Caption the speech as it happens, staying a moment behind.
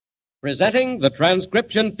Presenting the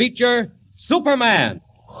transcription feature, Superman.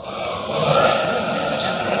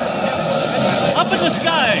 Up in the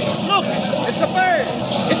sky! Look! It's a bird!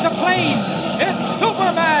 It's a plane! It's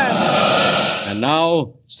Superman! And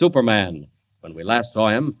now, Superman. When we last saw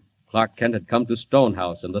him, Clark Kent had come to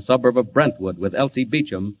Stonehouse in the suburb of Brentwood with Elsie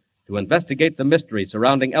Beecham to investigate the mystery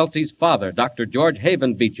surrounding Elsie's father, Dr. George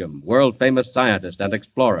Haven Beecham, world-famous scientist and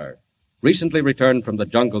explorer. Recently returned from the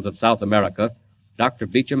jungles of South America, Dr.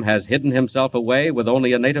 Beecham has hidden himself away with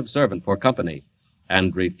only a native servant for company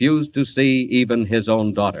and refused to see even his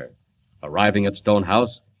own daughter. Arriving at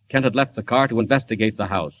Stonehouse, Kent had left the car to investigate the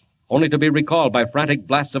house, only to be recalled by frantic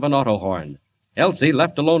blasts of an auto horn. Elsie,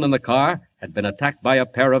 left alone in the car, had been attacked by a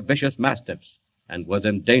pair of vicious mastiffs and was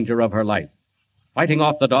in danger of her life. Fighting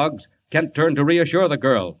off the dogs, Kent turned to reassure the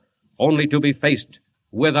girl, only to be faced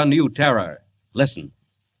with a new terror. Listen.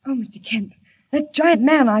 Oh, Mr. Kent, that giant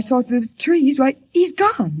man I saw through the trees, why, he's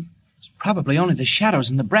gone. It's probably only the shadows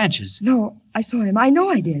in the branches. No, I saw him. I know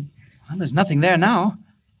I did. Well, there's nothing there now.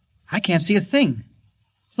 I can't see a thing.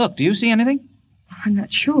 Look, do you see anything? I'm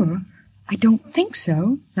not sure. I don't think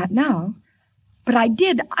so. Not now. But I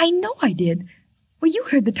did. I know I did. Well, you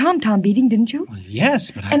heard the tom-tom beating, didn't you? Well,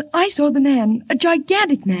 yes, but And I saw the man, a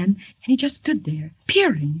gigantic man, and he just stood there,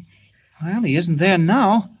 peering. Well, he isn't there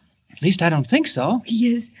now. At least I don't think so.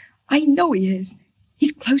 He is. I know he is.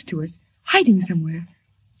 He's close to us, hiding somewhere,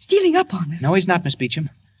 stealing up on us. No, he's not, Miss Beecham.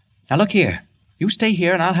 Now, look here. You stay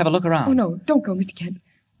here, and I'll have a look around. Oh, no, don't go, Mr. Kent.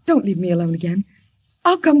 Don't leave me alone again.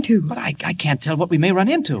 I'll come, too. But I can't tell what we may run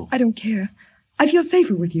into. I don't care. I feel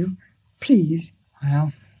safer with you. Please.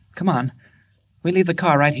 Well, come on. We leave the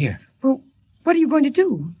car right here. Well, what are you going to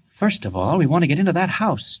do? First of all, we want to get into that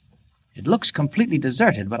house. It looks completely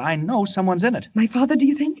deserted, but I know someone's in it. My father, do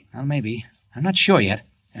you think? Well, maybe. I'm not sure yet.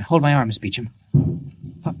 Hold my arm, Miss Beecham.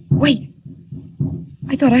 Wait.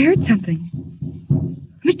 I thought I heard something.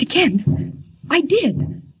 Mr. Kent, I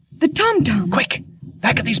did. The tom-tom. Quick!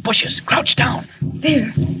 Back of these bushes. Crouch down.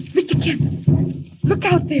 There. Mr. Kent, look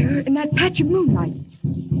out there in that patch of moonlight.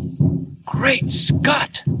 Great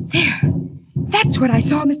Scott! There. That's what I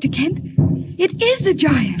saw, Mr. Kent. It is a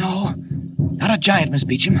giant. No, not a giant, Miss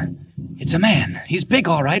Beecham. It's a man. He's big,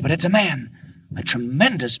 all right, but it's a man. A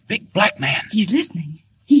tremendous big black man. He's listening.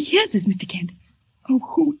 He hears us, Mr. Kent. Oh,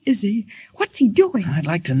 who is he? What's he doing? I'd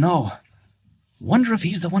like to know. Wonder if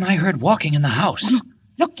he's the one I heard walking in the house. Oh,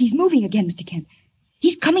 look, he's moving again, Mr. Kent.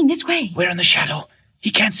 He's coming this way. We're in the shadow.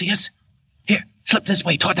 He can't see us. Here, slip this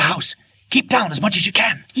way toward the house. Keep down as much as you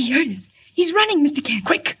can. He heard us. He's running, Mr. Kent.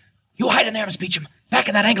 Quick! You hide in there, Miss Beecham. Back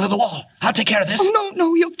in that angle of the wall. I'll take care of this. Oh,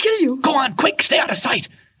 no, he'll kill you. Go on, quick. Stay out of sight.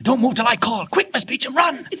 Don't move till I call. Quick, Miss Beecham,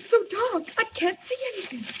 run. It's so dark. I can't see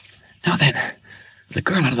anything. Now then, with the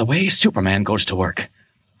girl out of the way, Superman goes to work.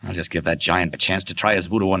 I'll just give that giant a chance to try his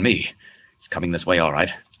voodoo on me. He's coming this way, all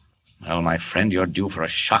right. Well, my friend, you're due for a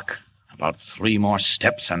shock. About 3 more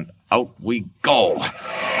steps, and out we go. All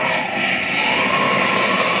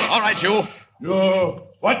right, you.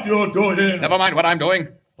 What you do here? Never mind what I'm doing.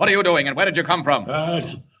 What are you doing, and where did you come from?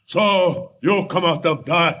 So you come out of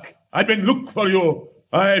dark. I've been looking for you.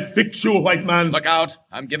 I fix you, white man. Look out.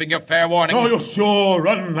 I'm giving you fair warning. No, you sure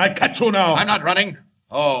run. I catch you now. I'm not running.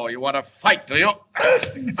 Oh, you want to fight, do you?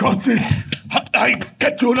 Got it. I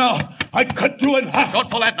get you now. I cut you in half. Don't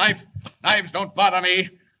pull that knife. Knives don't bother me.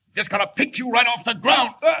 Just gonna pick you right off the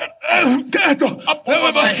ground. Up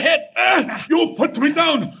over my head. You put me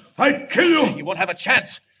down. I kill you. You won't have a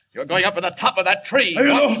chance. You're going up to the top of that tree.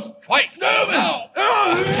 Hello. Once, twice. No.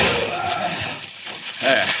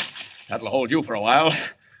 There. That'll hold you for a while.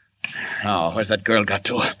 Now, where's that girl got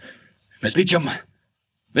to? Miss Beecham.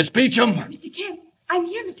 Miss Beecham. Mr. Kent, I'm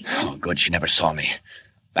here, Mr. Kent. Oh, good. She never saw me.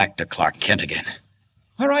 Back to Clark Kent again.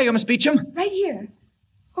 Where are you, Miss Beecham? Right here.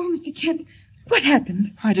 Oh, Mr. Kent, what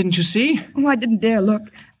happened? Why, didn't you see? Oh, I didn't dare look.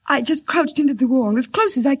 I just crouched into the wall as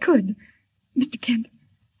close as I could. Mr. Kent,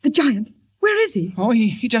 the giant, where is he? Oh,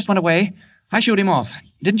 he just went away. I shooed him off.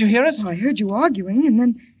 Didn't you hear us? Oh, I heard you arguing, and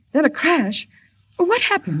then a crash. What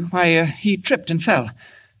happened? Why, he tripped and fell.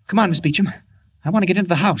 Come on, Miss Beecham. I want to get into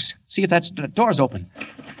the house. See if that door's open.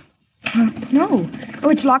 No. Oh,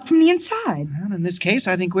 it's locked from the inside. Well, in this case,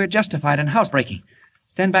 I think we're justified in housebreaking.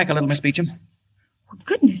 Stand back a little, Miss Beecham. Oh,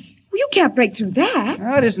 goodness. Well, you can't break through that.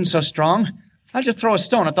 Oh, it isn't so strong. I'll just throw a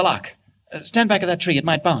stone at the lock. Stand back of that tree. It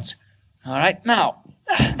might bounce. All right, now.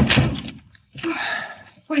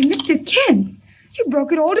 Why, Mr. Kent, you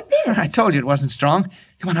broke it all to bits. I told you it wasn't strong.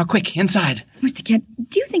 Come on now, quick, inside. Mr. Kent,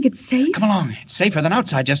 do you think it's safe? Come along. It's safer than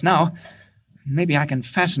outside just now. Maybe I can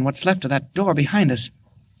fasten what's left of that door behind us.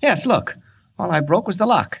 Yes, look. All I broke was the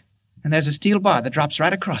lock. And there's a steel bar that drops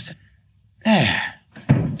right across it. There.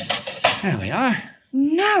 There we are.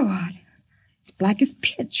 Now what? It's black as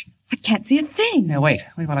pitch. I can't see a thing. Now, wait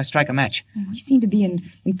while I strike a match. We seem to be in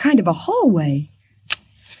kind of a hallway.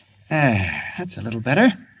 There, that's a little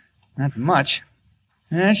better. Not much.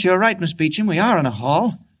 Yes, you're right, Miss Beecham. We are in a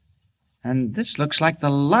hall. And this looks like the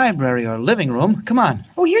library or living room. Come on.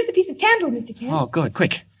 Oh, here's a piece of candle, Mr. Kent. Oh, good.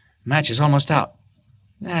 Quick. Match is almost out.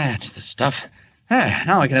 That's the stuff.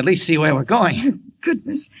 Now I can at least see where we're going. Oh,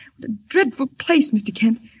 goodness. What a dreadful place, Mr.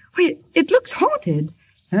 Kent. Why, it looks haunted.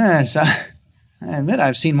 Yes, I admit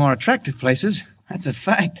I've seen more attractive places. That's a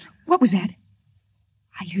fact. What was that?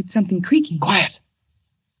 I heard something creaking. Quiet.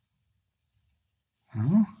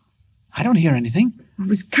 Oh, I don't hear anything. It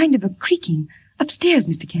was kind of a creaking. Upstairs,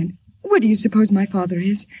 Mr. Kent. Where do you suppose my father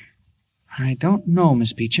is? I don't know,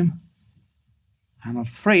 Miss Beecham. I'm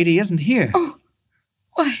afraid he isn't here. Oh,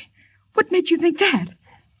 why? What made you think that?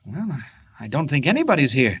 Well, I don't think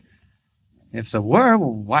anybody's here. If there were,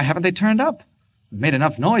 well, why haven't they turned up? We've made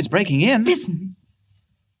enough noise breaking in. Listen.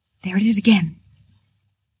 There it is again.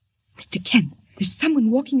 Mr. Kent, there's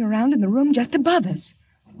someone walking around in the room just above us.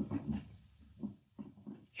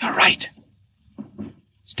 You're right.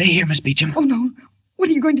 Stay here, Miss Beecham. Oh, no. What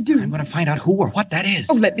are you going to do? I'm going to find out who or what that is.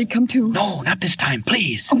 Oh, let me come too. No, not this time,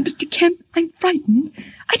 please. Oh, Mr. Kent, I'm frightened.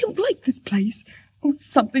 I don't like this place. Oh,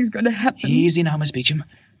 something's going to happen. Easy now, Miss Beecham.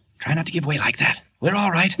 Try not to give way like that. We're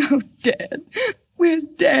all right. Oh, Dad. Where's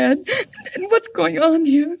Dad? And what's going on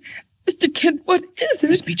here? Mr. Kent, what is it?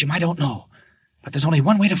 Miss Beecham, I don't know. But there's only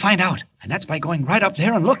one way to find out, and that's by going right up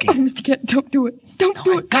there and looking. Oh, Mr. Kent, don't do it. Don't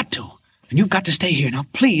do it. I've got to. And you've got to stay here. Now,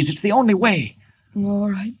 please, it's the only way. All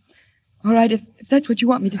right. All right, if that's what you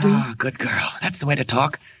want me to do. Ah, good girl. That's the way to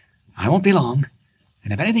talk. I won't be long.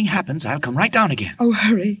 And if anything happens, I'll come right down again. Oh,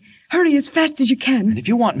 hurry. Hurry as fast as you can. And if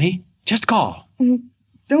you want me, just call.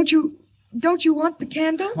 Don't you want the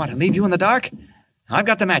candle? What, to leave you in the dark? I've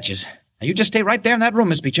got the matches. Now, you just stay right there in that room,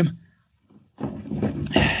 Miss Beecham.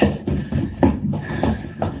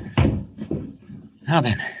 Now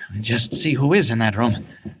then, we'll just see who is in that room.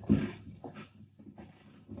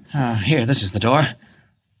 Here, this is the door.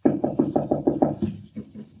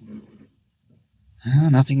 Oh,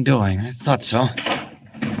 nothing doing. I thought so.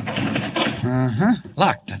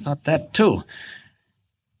 Locked. I thought that, too.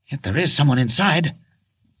 Yet there is someone inside.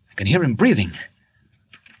 I can hear him breathing.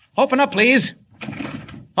 Open up, please.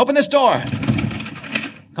 Open this door.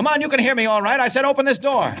 Come on, you can hear me all right. I said open this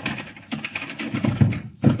door.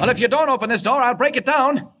 Well, if you don't open this door, I'll break it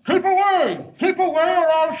down. Keep away! Keep away or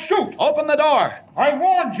I'll shoot! Open the door. I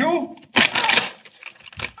warned you!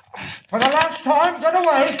 For the last time, get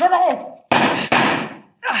away! Get off!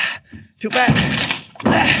 Too bad.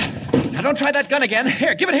 Now, don't try that gun again.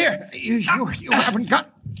 Here, give it here. You haven't got...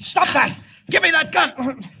 Stop that! Give me that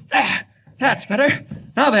gun. That's better.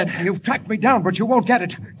 Now then. You've tracked me down, but you won't get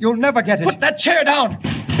it. You'll never get it. Put that chair down.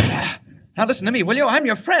 Now listen to me, will you? I'm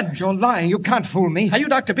your friend. You're lying. You can't fool me. Are you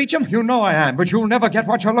Dr. Beecham? You know I am, but you'll never get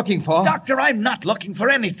what you're looking for. Doctor, I'm not looking for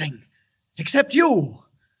anything. Except you.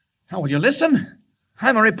 Now, will you listen?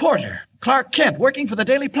 I'm a reporter. Clark Kent, working for the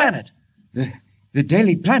Daily Planet. The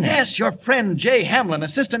Daily Planet? Yes, your friend Jay Hamlin,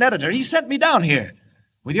 assistant editor. He sent me down here.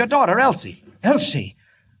 With your daughter, Elsie. Elsie?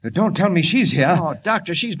 Don't tell me she's here. Oh,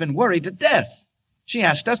 Doctor, she's been worried to death. She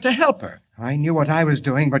asked us to help her. I knew what I was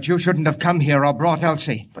doing, but you shouldn't have come here or brought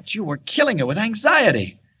Elsie. But you were killing her with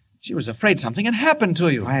anxiety. She was afraid something had happened to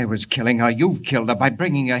you. I was killing her. You've killed her by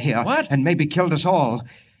bringing her here. What? And maybe killed us all.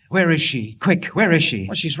 Where is she? Quick, where is she?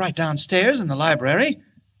 Well, she's right downstairs in the library.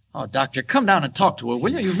 Oh, Doctor, come down and talk to her,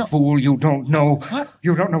 will you? You know... Fool, you don't know. What?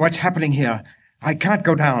 You don't know what's happening here. I can't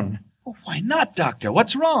go down. Oh, why not, Doctor?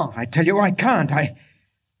 What's wrong? I tell you, I can't.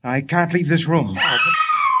 I can't leave this room. Oh, but...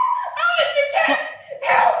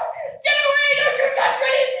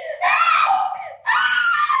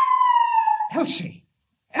 Elsie!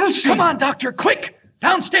 Elsie! Come on, Doctor, quick!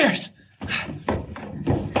 Downstairs!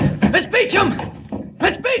 Miss Beecham!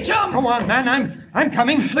 Miss Beecham! Go on, man. I'm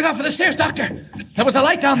coming. Look out for the stairs, Doctor. There was a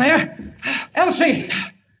light down there. Elsie!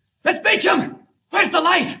 Miss Beecham! Where's the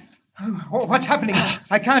light? Oh, what's happening?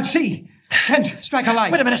 I can't see. Kent, strike a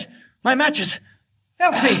light. Wait a minute. My matches.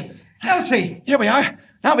 Elsie! Elsie! Here we are.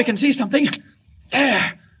 Now we can see something.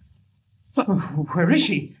 There. Where is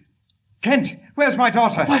she? Kent, where's my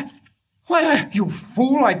daughter? What? Why, You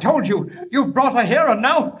fool, I told you. You brought her here, and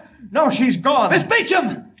now she's gone. Miss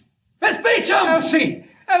Beecham! Miss Beecham! Elsie!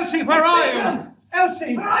 Elsie, where are Beecham! you?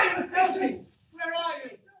 Elsie! Where are you, Miss Elsie! Beecham? Where are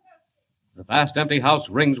you? The vast empty house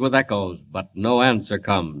rings with echoes, but no answer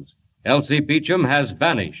comes. Elsie Beecham has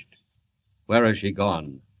vanished. Where has she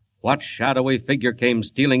gone? What shadowy figure came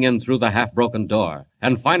stealing in through the half-broken door?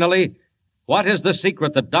 And finally, What is the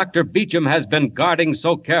secret that Dr. Beecham has been guarding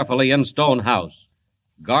so carefully in Stone House?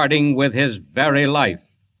 Guarding with his very life.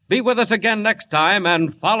 Be with us again next time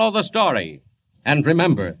and follow the story. And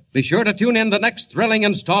remember, be sure to tune in the next thrilling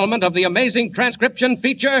installment of the amazing transcription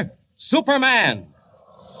feature, Superman.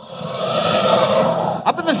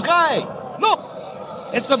 Up in the sky! Look!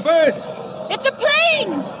 It's a bird! It's a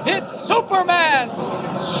plane! It's Superman!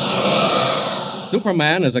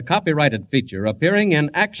 Superman is a copyrighted feature appearing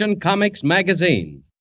in Action Comics magazine.